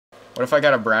What if I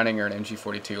got a Browning or an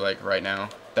MG42 like right now?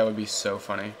 That would be so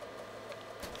funny.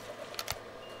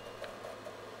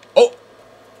 Oh!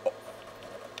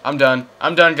 I'm done.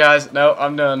 I'm done, guys. No,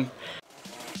 I'm done.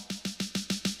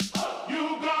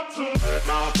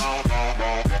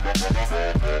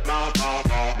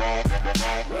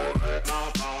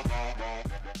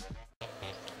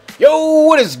 Yo,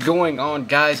 what is going on,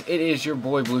 guys? It is your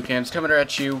boy Bluecams coming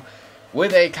at you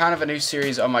with a kind of a new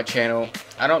series on my channel.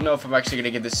 I don't know if I'm actually going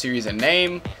to give this series a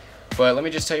name, but let me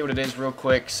just tell you what it is real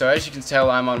quick. So as you can tell,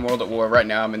 I'm on World at War right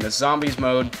now. I'm in the zombies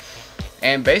mode,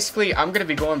 and basically I'm going to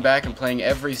be going back and playing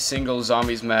every single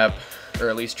zombies map, or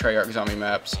at least Treyarch zombie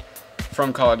maps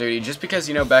from Call of Duty, just because,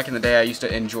 you know, back in the day I used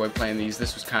to enjoy playing these.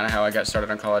 This was kind of how I got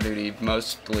started on Call of Duty,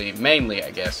 mainly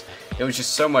I guess. It was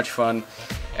just so much fun,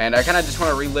 and I kind of just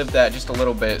want to relive that just a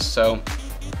little bit. So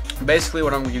basically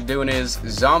what I'm going to be doing is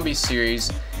zombie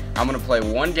series. I'm going to play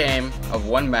one game of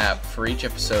one map for each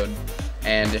episode,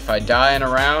 and if I die in a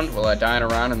round, well, I die in a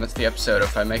round and that's the episode.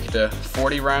 If I make it to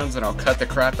 40 rounds, then I'll cut the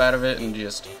crap out of it and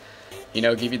just, you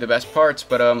know, give you the best parts.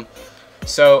 But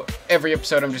so every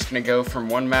episode I'm just going to go from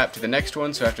one map to the next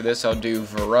one. So after this I'll do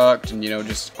Verrucht and, you know,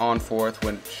 just on forth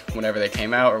whenever they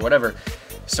came out or whatever.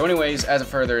 So anyways, as of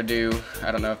further ado,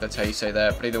 I don't know if that's how you say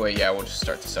that, but either way, yeah, we'll just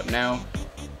start this up now.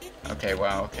 Okay,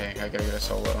 wow, okay, I gotta get a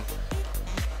solo.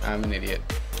 I'm an idiot.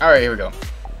 Alright, here we go.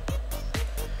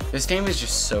 This game is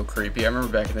just so creepy. I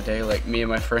remember back in the day, like, me and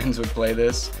my friends would play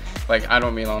this. Like, I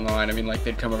don't mean online, I mean, like,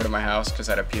 they'd come over to my house, because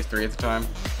I had a PS3 at the time.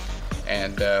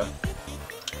 And,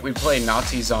 we'd play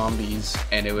Nazi Zombies,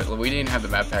 and we didn't have the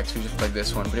map packs, we just played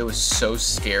this one, but it was so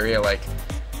scary. At, like,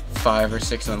 5 or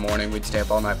 6 in the morning, we'd stay up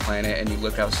all night playing it, and you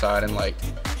look outside, and, like,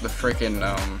 the freaking,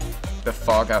 the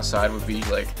fog outside would be,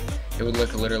 like, it would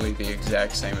look literally the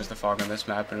exact same as the fog on this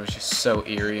map, and it was just so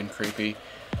eerie and creepy.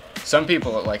 Some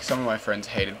people, like, some of my friends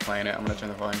hated playing it. I'm gonna turn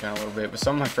the volume down a little bit, but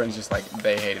some of my friends just, like,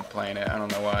 they hated playing it. I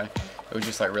don't know why. It was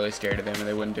just, like, really scary to them, and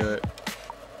they wouldn't do it.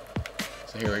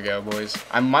 So here we go, boys.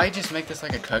 I might just make this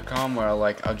like a cut com where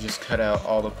I'll just cut out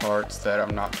all the parts that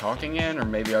I'm not talking in, or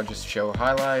maybe I'll just show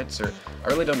highlights, or I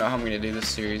really don't know how I'm gonna do this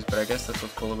series, but I guess that's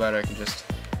what's cool about it. I can just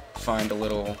find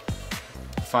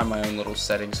my own little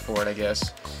settings for it, I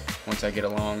guess, once I get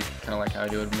along, kind of like how I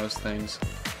do with most things.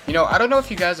 You know, I don't know if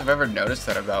you guys have ever noticed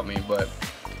that about me, but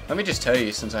let me just tell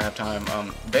you since I have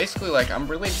time. Basically, like, I'm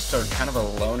really just a kind of a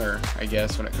loner, I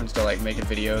guess, when it comes to like making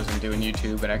videos and doing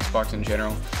YouTube and Xbox in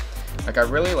general. Like, I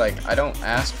really, like, I don't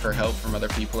ask for help from other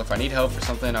people. If I need help for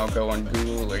something, I'll go on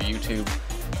Google or YouTube,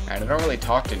 and I don't really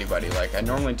talk to anybody. Like, I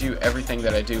normally do everything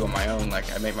that I do on my own. Like,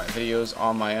 I make my videos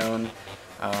on my own,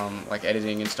 like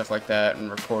editing and stuff like that, and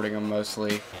recording them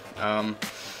mostly.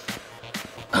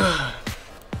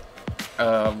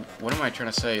 What am I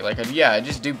trying to say? Like, yeah, I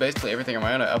just do basically everything on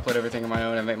my own. I upload everything on my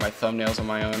own. I make my thumbnails on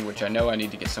my own, which I know I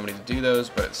need to get somebody to do those,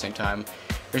 but at the same time,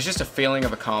 there's just a feeling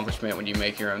of accomplishment when you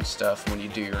make your own stuff, when you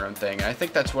do your own thing. And I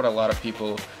think that's what a lot of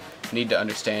people need to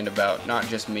understand about, not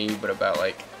just me, but about,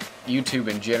 like, YouTube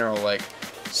in general. Like,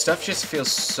 stuff just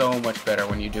feels so much better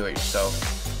when you do it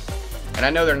yourself. And I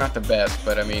know they're not the best,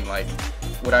 but I mean, like,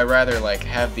 would I rather, like,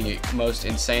 have the most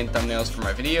insane thumbnails for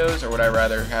my videos, or would I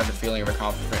rather have the feeling of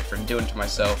accomplishment for doing it to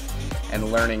myself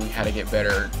and learning how to get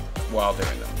better while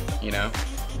doing them, you know?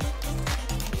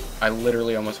 I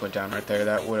literally almost went down right there.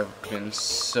 That would have been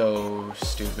so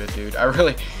stupid, dude. I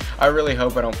really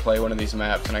hope I don't play one of these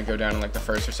maps and I go down in like the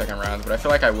first or second rounds, but I feel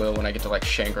like I will when I get to like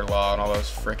Shangri-La and all those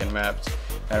freaking maps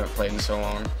I haven't played in so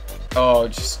long. Oh,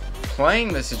 just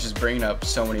playing this is just bringing up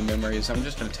so many memories. I'm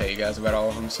just gonna tell you guys about all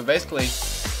of them. So basically,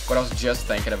 what I was just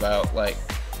thinking about, like,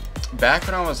 back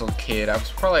when I was a kid, I was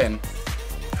probably in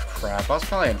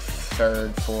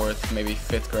 3rd, 4th, maybe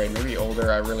 5th grade, maybe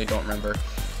older, I really don't remember.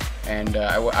 And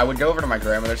I would go over to my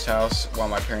grandmother's house while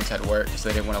my parents had work, because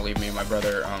they didn't want to leave me and my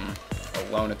brother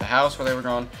alone at the house while they were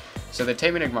gone. So they'd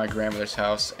take me to my grandmother's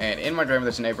house, and in my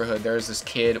grandmother's neighborhood, there was this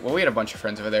kid. Well, we had a bunch of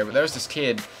friends over there, but there was this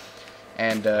kid,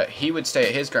 and he would stay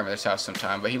at his grandmother's house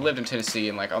sometime, but he lived in Tennessee,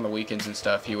 and like on the weekends and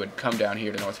stuff, he would come down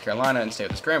here to North Carolina and stay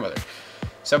with his grandmother.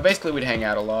 So basically, we'd hang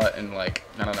out a lot, and like,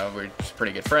 I don't know, we were just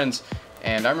pretty good friends.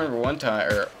 And I remember one time,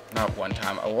 or not one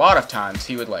time, a lot of times,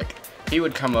 he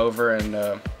would come over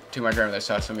and to my grandmother's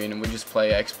house, I mean, and we'd just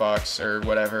play Xbox or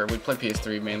whatever. We'd play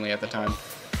PS3 mainly at the time,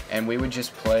 and we would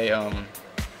just play,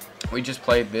 we just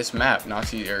played this map,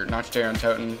 Nazi Stern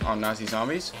Toten on Nazi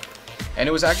Zombies, and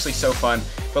it was actually so fun.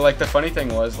 But like, the funny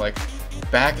thing was, like,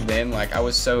 back then, like, I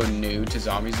was so new to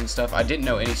zombies and stuff, I didn't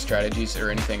know any strategies or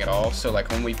anything at all. So like,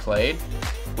 when we played,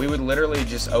 we would literally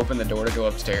just open the door to go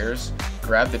upstairs,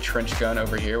 grab the trench gun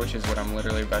over here, which is what I'm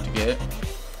literally about to get,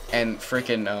 and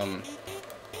freaking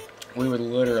we would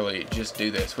literally just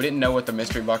do this. We didn't know what the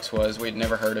mystery box was. We'd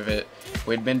never heard of it.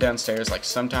 We'd been downstairs like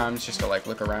sometimes just to like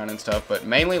look around and stuff, but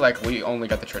mainly like we only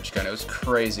got the trench gun. It was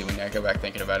crazy when I go back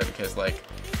thinking about it because like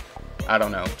I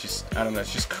don't know,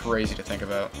 it's just crazy to think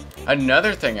about.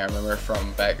 Another thing I remember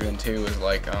from back then too was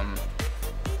like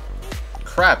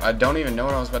crap, I don't even know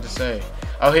what I was about to say.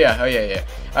 Oh yeah.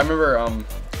 I remember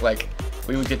like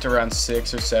we would get to round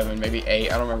 6 or 7, maybe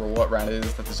 8. I don't remember what round it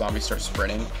is that the zombies start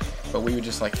sprinting, but we would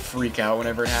just like freak out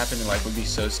whenever it happened and like we'd be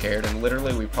so scared, and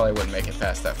literally we probably wouldn't make it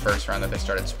past that first round that they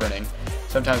started sprinting.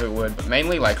 Sometimes we would, but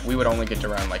mainly like we would only get to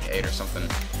round like 8 or something,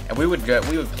 and we would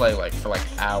play like for like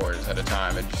hours at a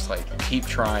time and just like keep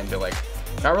trying to like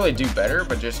not really do better,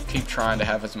 but just keep trying to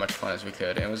have as much fun as we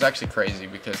could. And it was actually crazy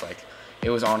because like it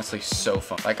was honestly so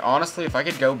fun. Like honestly, if I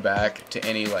could go back to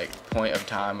any like point of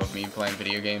time of me playing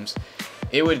video games,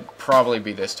 it would probably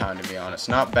be this time, to be honest.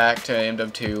 Not back to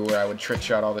MW2 where I would trick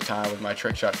shot all the time with my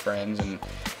trick shot friends and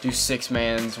do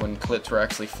 6-mans when clips were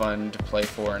actually fun to play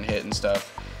for and hit and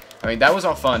stuff. I mean, that was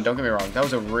all fun, don't get me wrong. That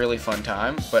was a really fun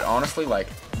time, but honestly, like,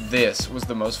 this was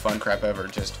the most fun crap ever.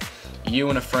 Just you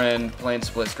and a friend playing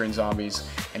split screen zombies.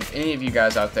 And if any of you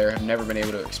guys out there have never been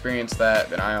able to experience that,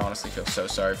 then I honestly feel so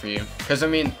sorry for you. Because I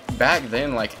mean, back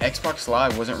then, like, Xbox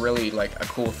Live wasn't really like a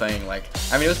cool thing. Like,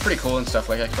 I mean, it was pretty cool and stuff.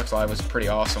 Like, Xbox Live was pretty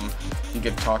awesome. You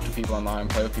could talk to people online,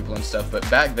 play with people and stuff. But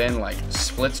back then, like,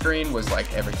 split screen was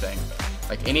like everything.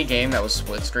 Like, any game that was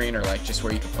split screen or like just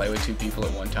where you could play with 2 people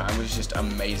at one time was just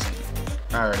amazing.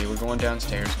 Alrighty, we're going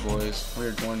downstairs, boys.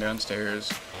 We're going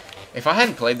downstairs. If I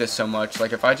hadn't played this so much,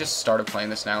 like if I just started playing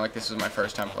this now, like this was my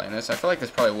first time playing this, I feel like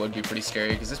this probably would be pretty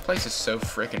scary because this place is so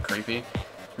freaking creepy.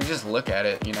 You just look at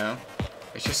it, you know?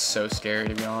 It's just so scary,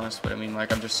 to be honest, but I mean,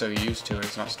 like, I'm just so used to it,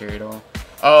 it's not scary at all.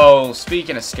 Oh,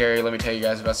 speaking of scary, let me tell you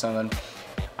guys about something.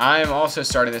 I'm also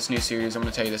starting this new series. I'm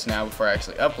going to tell you this now before I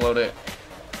actually upload it.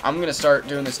 I'm going to start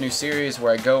doing this new series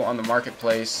where I go on the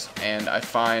marketplace and I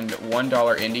find $1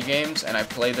 indie games and I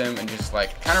play them and just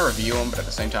like kind of review them, but at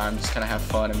the same time just kind of have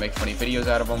fun and make funny videos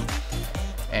out of them.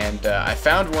 And I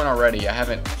found one already. I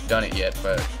haven't done it yet,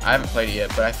 but I haven't played it yet,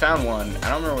 but I found one. I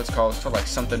don't remember what it's called. It's called like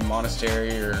something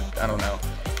monastery or I don't know.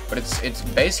 But it's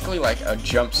basically like a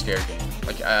jump scare game.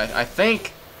 Like I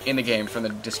think in the game, from the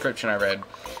description I read,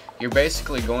 you're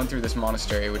basically going through this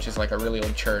monastery, which is like a really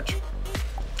old church.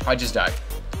 I just died.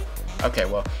 Okay,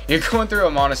 well, you're going through a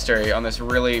monastery on this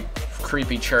really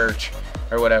creepy church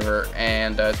or whatever,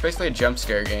 and it's basically a jump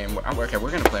scare game. Okay, we're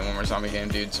gonna play one more zombie game,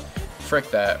 dudes. Frick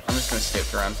that. I'm just gonna skip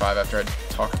to round 5 after I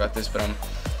talk about this, but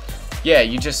yeah,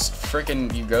 you just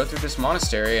you go through this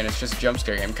monastery and it's just a jump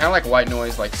scare game. Kind of like White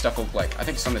Noise, like stuff with like, I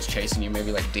think something's chasing you,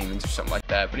 maybe like demons or something like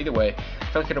that. But either way, I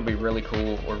feel like it'll be really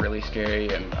cool or really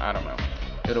scary, and I don't know.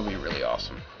 It'll be really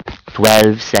awesome.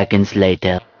 12 seconds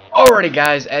later. Alrighty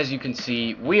guys, as you can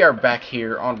see, we are back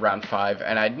here on round 5,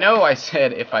 and I know I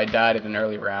said if I died in an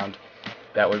early round,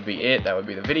 that would be it, that would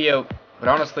be the video, but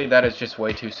honestly that is just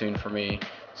way too soon for me.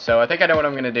 So I think I know what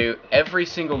I'm going to do. Every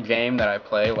single game that I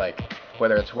play, like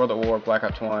whether it's World at War, Black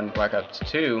Ops 1, Black Ops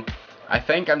 2, I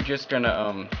think I'm just going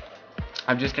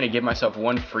to give myself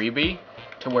one freebie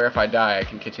to where if I die I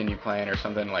can continue playing or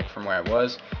something like from where I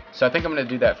was. So I think I'm going to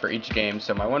do that for each game.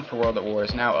 So my one for World at War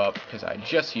is now up because I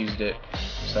just used it,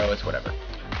 so it's whatever.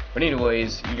 But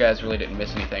anyways, you guys really didn't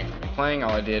miss anything from me playing.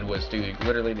 All I did was do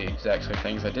literally the exact same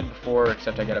things I did before,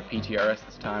 except I got a PTRS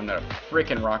this time, not a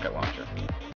freaking rocket launcher.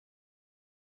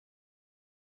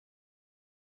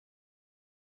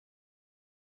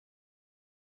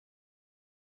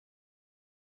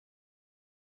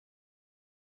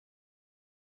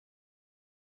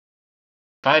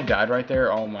 If I had died right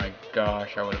there, oh my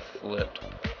gosh, I would have flipped.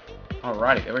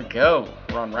 Alrighty, there we go.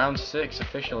 We're on round 6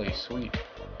 officially. Sweet.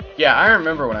 Yeah, I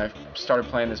remember when I started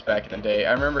playing this back in the day.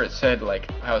 I remember it said, like,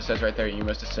 how it says right there, you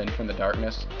must ascend from the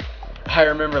darkness. I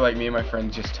remember, like, me and my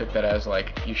friends just took that as,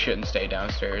 like, you shouldn't stay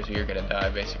downstairs or you're gonna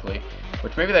die, basically.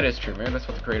 Which maybe that is true. Maybe that's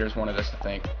what the creators wanted us to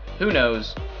think. Who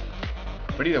knows?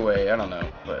 But either way, I don't know.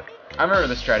 But I remember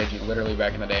the strategy literally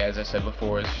back in the day, as I said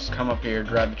before, is just come up here,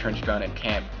 grab the trench gun, and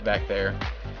camp back there.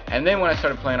 And then when I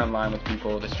started playing online with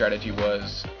people, the strategy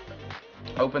was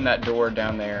open that door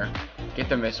down there, get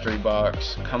the mystery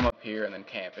box, come up here, and then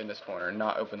camp in this corner, and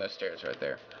not open those stairs right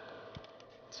there.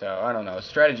 So, I don't know.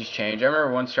 Strategies change. I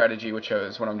remember one strategy, which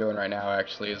is what I'm doing right now,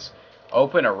 actually, is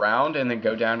open around and then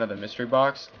go down to the mystery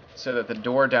box so that the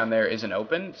door down there isn't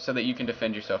open so that you can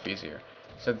defend yourself easier.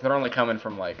 So they're only coming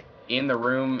from, like, in the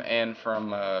room and from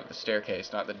the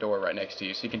staircase, not the door right next to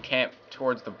you. So you can camp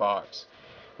towards the box,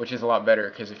 which is a lot better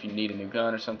because if you need a new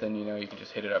gun or something, you know, you can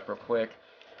just hit it up real quick.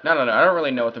 No, I don't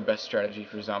really know what the best strategy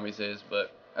for zombies is,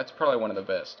 but that's probably one of the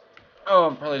best. Oh,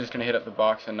 I'm probably just gonna hit up the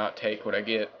box and not take what I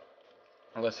get.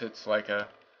 Unless it's like a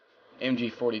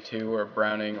MG42 or a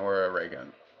Browning or a ray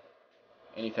gun.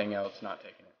 Anything else, not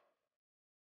taking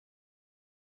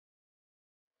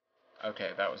it. Okay,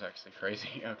 that was actually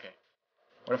crazy. Okay.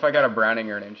 What if I got a Browning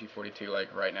or an MG42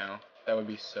 like right now? That would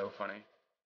be so funny.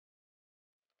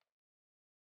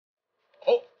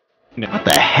 Oh! What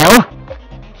the hell?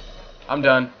 I'm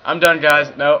done. I'm done,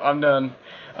 guys. No, I'm done.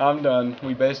 I'm done.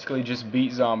 We basically just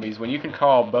beat zombies. When you can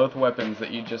call both weapons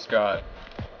that you just got,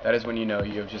 that is when you know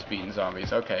you have just beaten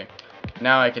zombies. Okay.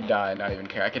 Now I could die and not even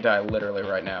care. I could die literally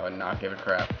right now and not give a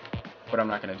crap. But I'm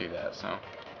not going to do that, so.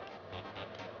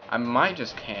 I might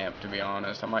just camp, to be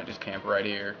honest. I might just camp right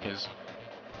here, because,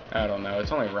 I don't know.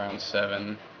 It's only round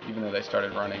 7, even though they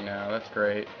started running now. That's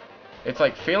great. It's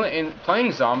like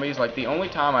playing zombies, like the only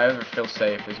time I ever feel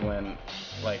safe is when,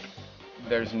 like,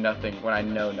 there's nothing, when I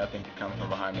know nothing could come from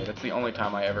behind me. That's the only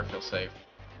time I ever feel safe.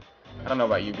 I don't know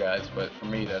about you guys, but for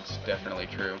me that's definitely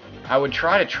true. I would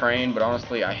try to train, but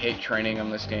honestly I hate training on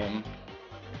this game.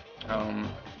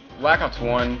 Black Ops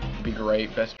 1 would be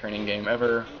great, best training game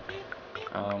ever.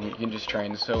 You can just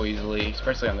train so easily,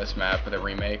 especially on this map with a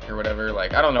remake or whatever.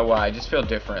 Like, I don't know why, I just feel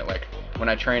different. Like, when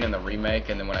I train in the remake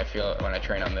and then when I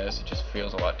train on this, it just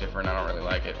feels a lot different. I don't really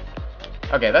like it.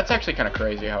 Okay, that's actually kind of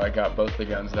crazy how I got both the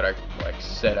guns that I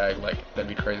said that'd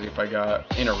be crazy if I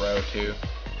got in a row too.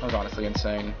 That was honestly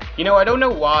insane. You know, I don't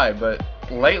know why, but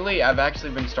lately I've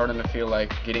actually been starting to feel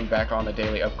like getting back on the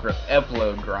daily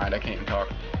upload grind. I can't even talk.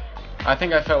 I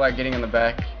think I felt like getting in the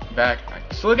back.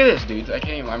 So look at this, dudes. I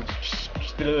can't even.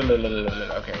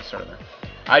 Okay, start over.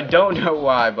 I don't know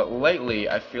why, but lately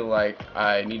I feel like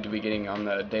I need to be getting on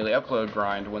the daily upload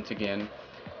grind once again.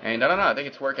 And I don't know, I think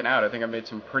it's working out. I think I've made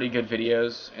some pretty good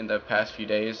videos in the past few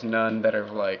days. None that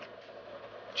have like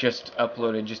just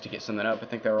uploaded just to get something up. I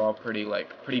think they're all pretty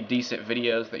decent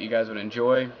videos that you guys would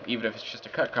enjoy, even if it's just a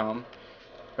cut com.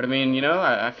 But I mean, you know,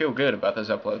 I feel good about those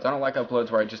uploads. I don't like uploads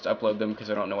where I just upload them because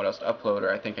I don't know what else to upload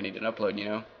or I think I need an upload, you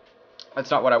know. That's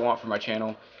not what I want for my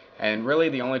channel. And really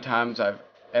the only times I've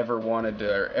ever wanted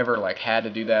to or ever like had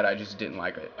to do that, I just didn't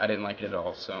like it. I didn't like it at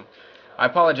all. So I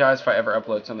apologize if I ever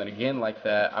upload something again like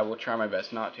that. I will try my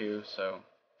best not to, so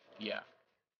yeah.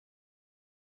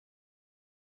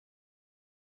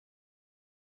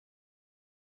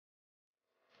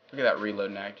 Look at that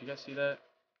reload knack. Do you guys see that?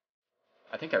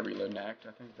 I think I reload knacked.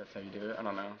 I think that's how you do it. I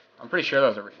don't know. I'm pretty sure that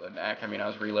was a reload knack. I mean, I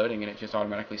was reloading and it just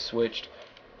automatically switched.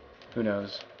 Who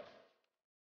knows?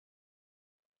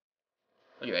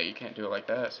 Look at that. You can't do it like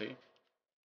that, see?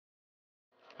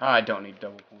 Ah, I don't need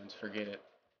double points. Forget it.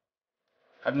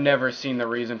 I've never seen the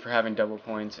reason for having double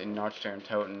points in Notchtail and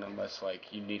Toten unless,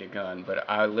 like, you need a gun. But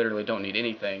I literally don't need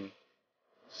anything.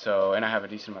 So, and I have a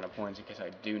decent amount of points in case I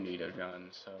do need a gun.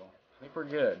 So, I think we're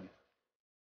good.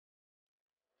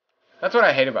 That's what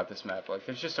I hate about this map. Like,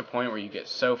 there's just a point where you get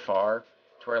so far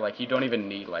to where, like, you don't even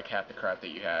need, like, half the crap that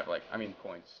you have. Like, I mean,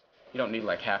 points. You don't need,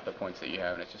 like, half the points that you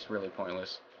have, and it's just really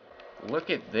pointless.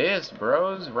 Look at this,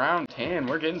 bros. Round 10.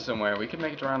 We're getting somewhere. We could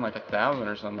make it to around, like, 1,000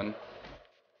 or something.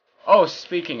 Oh,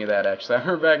 speaking of that, actually, I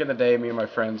remember back in the day, me and my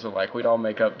friends would, like, we'd all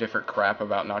make up different crap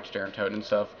about Notchtail and Toad and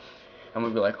stuff. And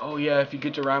we'd be like, oh, yeah, if you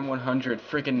get to round 100,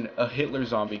 freaking a Hitler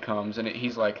zombie comes, and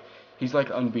he's like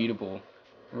unbeatable.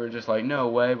 We were just like, no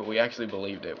way, but we actually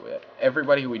believed it.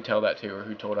 Everybody who we'd tell that to or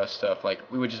who told us stuff, like,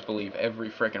 we would just believe every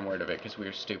freaking word of it because we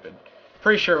were stupid.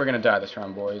 Pretty sure we're going to die this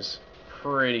round, boys.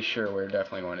 Pretty sure we're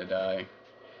definitely going to die.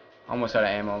 Almost out of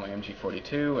ammo on my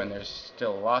MG42, and there's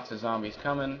still lots of zombies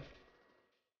coming.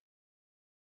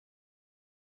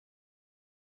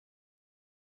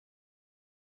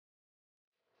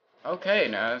 Okay,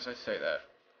 now as I say that.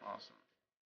 Awesome.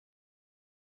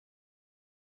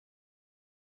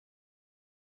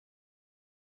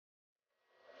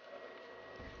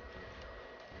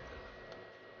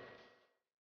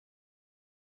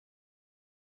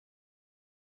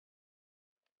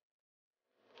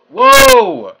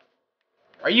 Whoa!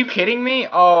 Are you kidding me?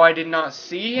 Oh, I did not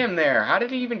see him there. How did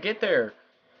he even get there?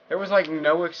 There was like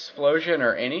no explosion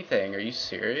or anything. Are you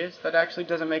serious? That actually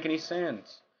doesn't make any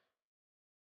sense.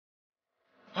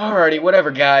 Alrighty,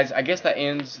 whatever, guys. I guess that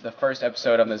ends the first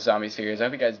episode of this zombie series. I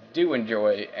hope you guys do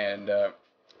enjoy, and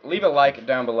leave a like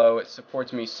down below. It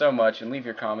supports me so much, and leave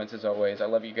your comments as always. I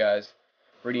love you guys.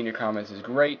 Reading your comments is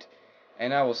great,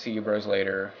 and I will see you bros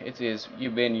later.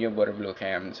 You've been your Butter Blue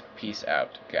Cams. Peace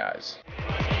out, guys.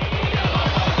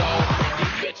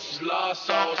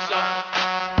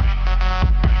 Sosa.